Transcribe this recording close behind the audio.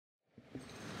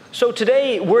So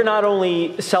today, we're not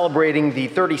only celebrating the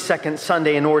 32nd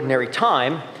Sunday in Ordinary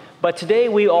Time, but today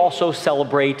we also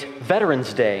celebrate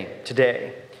Veterans Day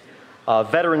today.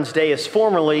 Veterans Day is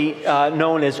formerly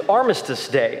known as Armistice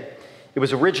Day. It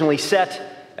was originally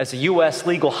set as a U.S.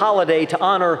 legal holiday to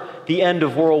honor the end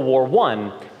of World War I,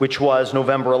 which was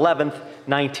November 11th,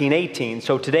 1918.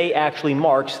 So today actually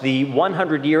marks the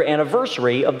 100-year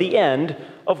anniversary of the end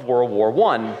of World War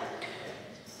I.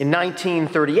 In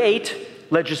 1938,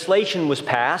 legislation was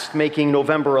passed making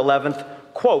November 11th,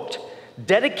 quote,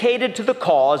 dedicated to the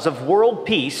cause of world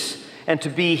peace and to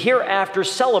be hereafter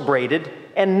celebrated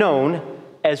and known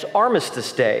as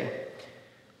Armistice Day.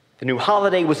 The new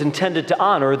holiday was intended to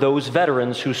honor those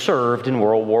veterans who served in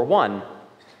World War I.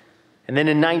 And then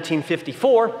in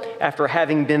 1954, after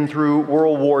having been through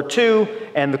World War II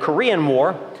and the Korean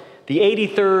War, the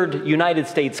 83rd United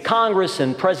States Congress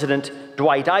and President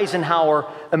Dwight Eisenhower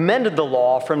amended the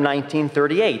law from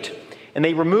 1938, and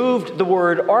they removed the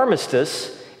word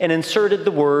armistice and inserted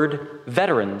the word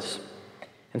veterans.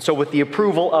 And so with the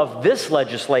approval of this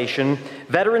legislation,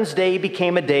 Veterans Day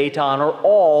became a day to honor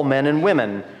all men and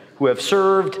women who have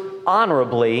served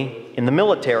honorably in the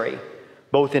military,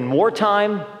 both in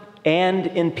wartime and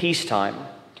in peacetime.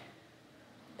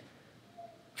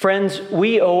 Friends,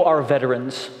 we owe our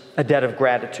veterans a debt of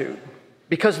gratitude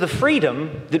because the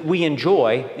freedom that we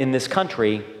enjoy in this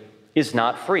country is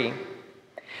not free.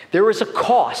 There is a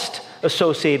cost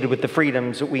associated with the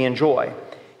freedoms that we enjoy.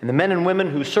 And the men and women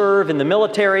who serve in the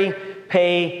military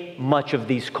pay much of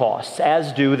these costs,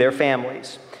 as do their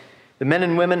families. The men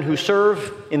and women who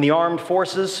serve in the armed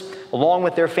forces, along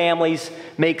with their families,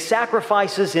 make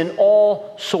sacrifices in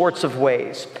all sorts of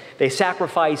ways. They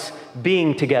sacrifice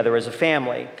being together as a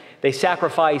family. They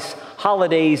sacrifice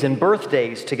holidays and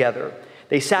birthdays together.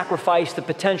 They sacrifice the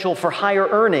potential for higher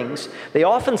earnings. They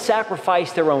often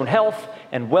sacrifice their own health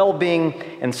and well-being,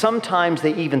 and sometimes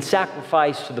they even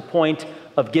sacrifice to the point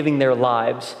of giving their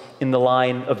lives in the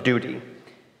line of duty.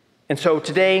 And so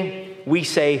today, we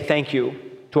say thank you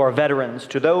to our veterans,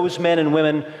 to those men and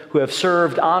women who have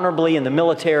served honorably in the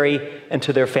military, and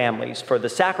to their families for the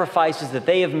sacrifices that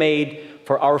they have made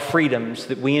for our freedoms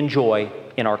that we enjoy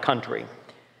in our country.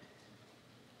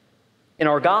 In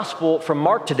our gospel from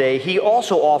Mark today, he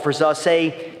also offers us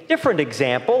a different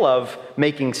example of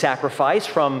making sacrifice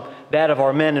from that of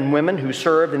our men and women who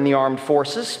served in the armed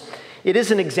forces. It is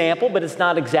an example, but it's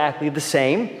not exactly the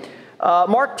same.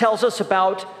 Mark tells us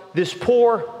about this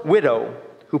poor widow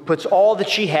who puts all that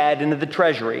she had into the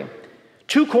treasury.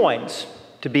 2 coins,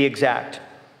 to be exact.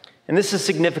 And this is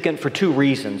significant for 2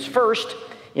 reasons. First,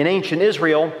 in ancient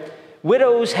Israel,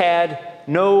 widows had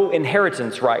no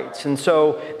inheritance rights, and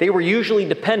so they were usually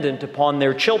dependent upon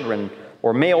their children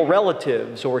or male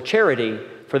relatives or charity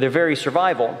for their very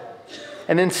survival.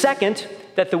 And then second,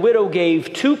 that the widow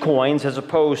gave 2 coins as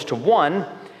opposed to 1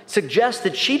 suggests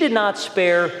that she did not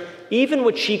spare even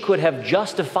what she could have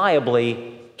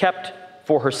justifiably kept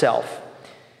for herself.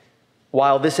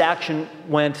 While this action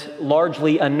went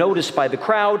largely unnoticed by the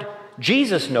crowd,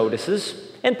 Jesus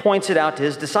notices and points it out to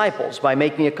his disciples by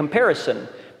making a comparison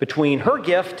between her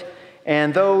gift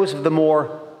and those of the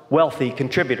more wealthy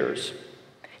contributors.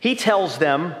 He tells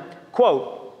them,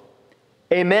 quote,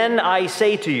 "Amen, I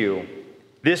say to you,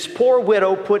 this poor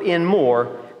widow put in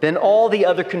more than all the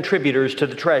other contributors to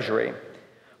the treasury,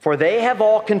 for they have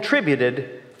all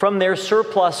contributed from their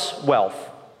surplus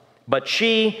wealth. But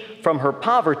she, from her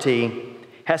poverty,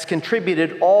 has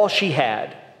contributed all she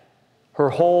had,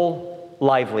 her whole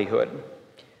livelihood."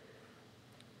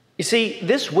 You see,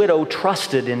 this widow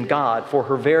trusted in God for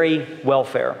her very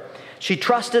welfare. She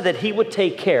trusted that he would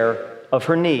take care of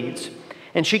her needs.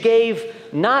 And she gave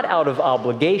not out of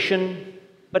obligation,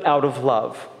 but out of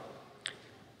love.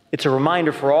 It's a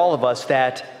reminder for all of us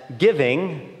that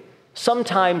giving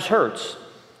sometimes hurts.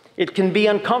 It can be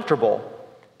uncomfortable,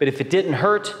 but if it didn't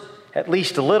hurt at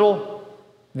least a little,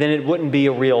 then it wouldn't be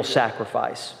a real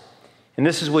sacrifice. And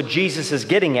this is what Jesus is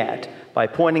getting at by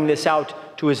pointing this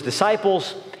out to his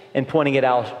disciples and pointing it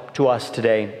out to us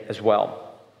today as well.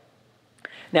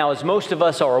 Now, as most of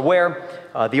us are aware,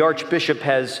 the Archbishop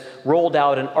has rolled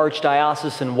out an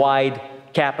archdiocesan-wide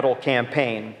capital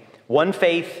campaign: one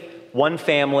faith, one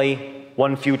family,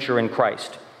 one future in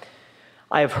Christ.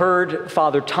 I have heard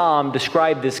Father Tom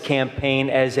describe this campaign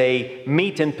as a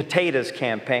meat and potatoes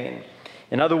campaign.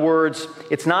 In other words,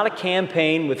 it's not a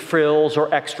campaign with frills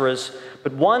or extras,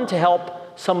 but one to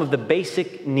help some of the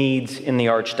basic needs in the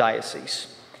Archdiocese.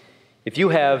 If you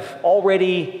have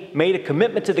already made a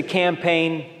commitment to the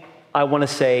campaign, I want to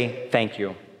say thank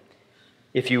you.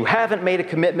 If you haven't made a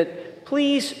commitment,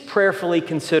 please prayerfully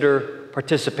consider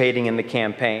participating in the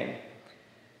campaign.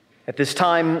 At this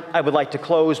time, I would like to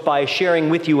close by sharing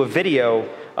with you a video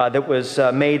that was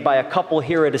made by a couple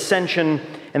here at Ascension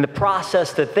and the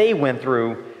process that they went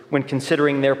through when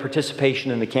considering their participation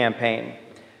in the campaign.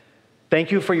 Thank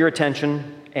you for your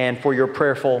attention and for your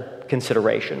prayerful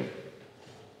consideration.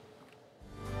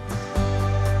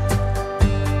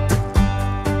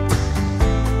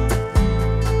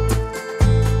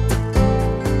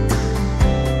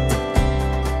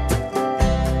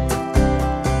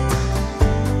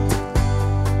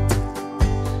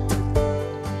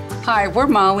 Hi, we're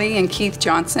Molly and Keith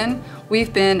Johnson.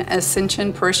 We've been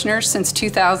Ascension parishioners since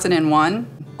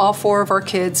 2001. All four of our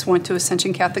kids went to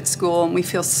Ascension Catholic School, and we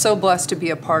feel so blessed to be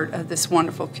a part of this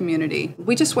wonderful community.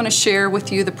 We just want to share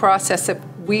with you the process that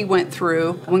we went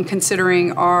through when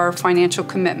considering our financial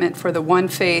commitment for the One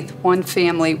Faith, One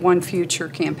Family, One Future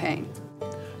campaign.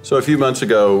 So a few months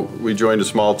ago, we joined a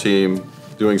small team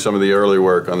doing some of the early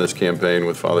work on this campaign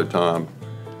with Father Tom.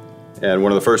 And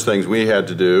one of the first things we had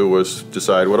to do was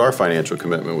decide what our financial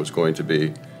commitment was going to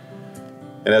be.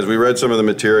 And as we read some of the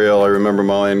material, I remember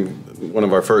Molly, and one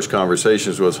of our first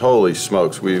conversations was, holy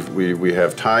smokes, we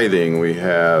have tithing, we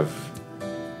have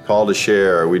call to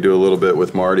share, we do a little bit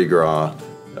with Mardi Gras.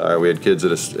 We had kids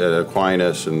at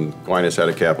Aquinas, and Aquinas had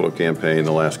a capital campaign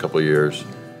the last couple of years.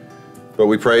 But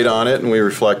we prayed on it and we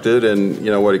reflected,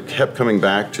 and what it kept coming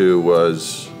back to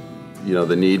was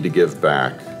the need to give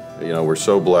back. We're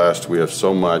so blessed. We have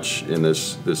so much in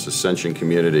this Ascension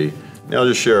community. And I'll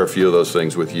just share a few of those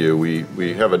things with you.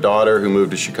 We have a daughter who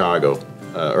moved to Chicago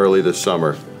early this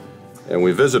summer, and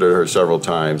we visited her several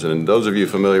times. And those of you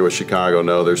familiar with Chicago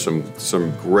know there's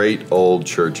some great old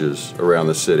churches around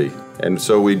the city. And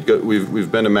so we've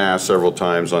been to Mass several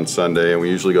times on Sunday, and we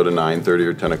usually go to 9:30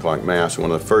 or 10 o'clock Mass. And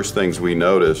one of the first things we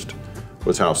noticed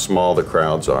was how small the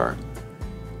crowds are.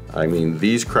 I mean,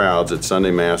 these crowds at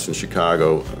Sunday Mass in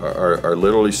Chicago are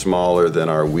literally smaller than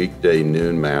our weekday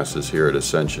noon Masses here at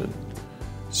Ascension.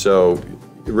 So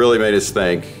it really made us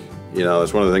think,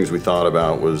 that's one of the things we thought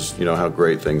about was, how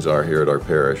great things are here at our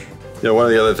parish. One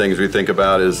of the other things we think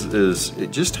about is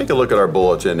just take a look at our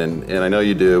bulletin, and I know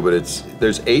you do, but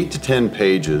there's 8 to 10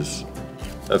 pages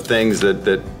of things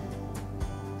that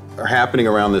are happening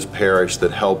around this parish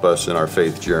that help us in our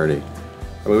faith journey.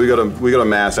 I mean, we go to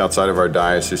Mass outside of our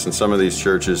diocese, and some of these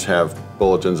churches have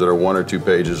bulletins that are 1 or 2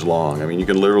 pages long. I mean, you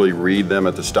can literally read them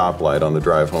at the stoplight on the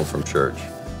drive home from church.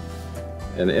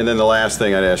 And then the last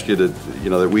thing I'd ask you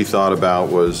that we thought about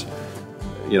was,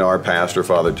 our pastor,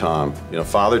 Father Tom.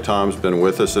 Father Tom's been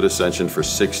with us at Ascension for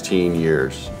 16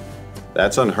 years.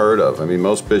 That's unheard of. I mean,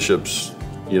 most bishops,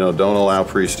 don't allow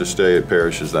priests to stay at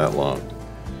parishes that long.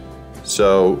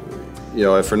 So,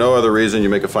 if for no other reason you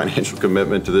make a financial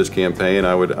commitment to this campaign,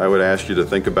 I would ask you to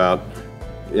think about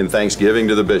in thanksgiving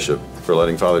to the bishop for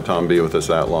letting Father Tom be with us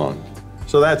that long.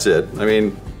 So that's it. I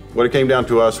mean, what it came down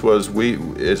to us was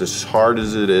it's as hard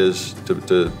as it is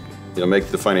to make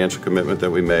the financial commitment that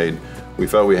we made. We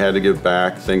felt we had to give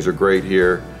back. Things are great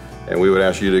here, and we would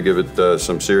ask you to give it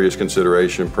some serious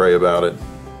consideration, pray about it.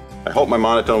 I hope my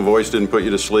monotone voice didn't put you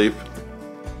to sleep,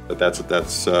 but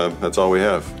that's all we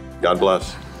have. God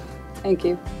bless. Thank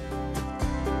you.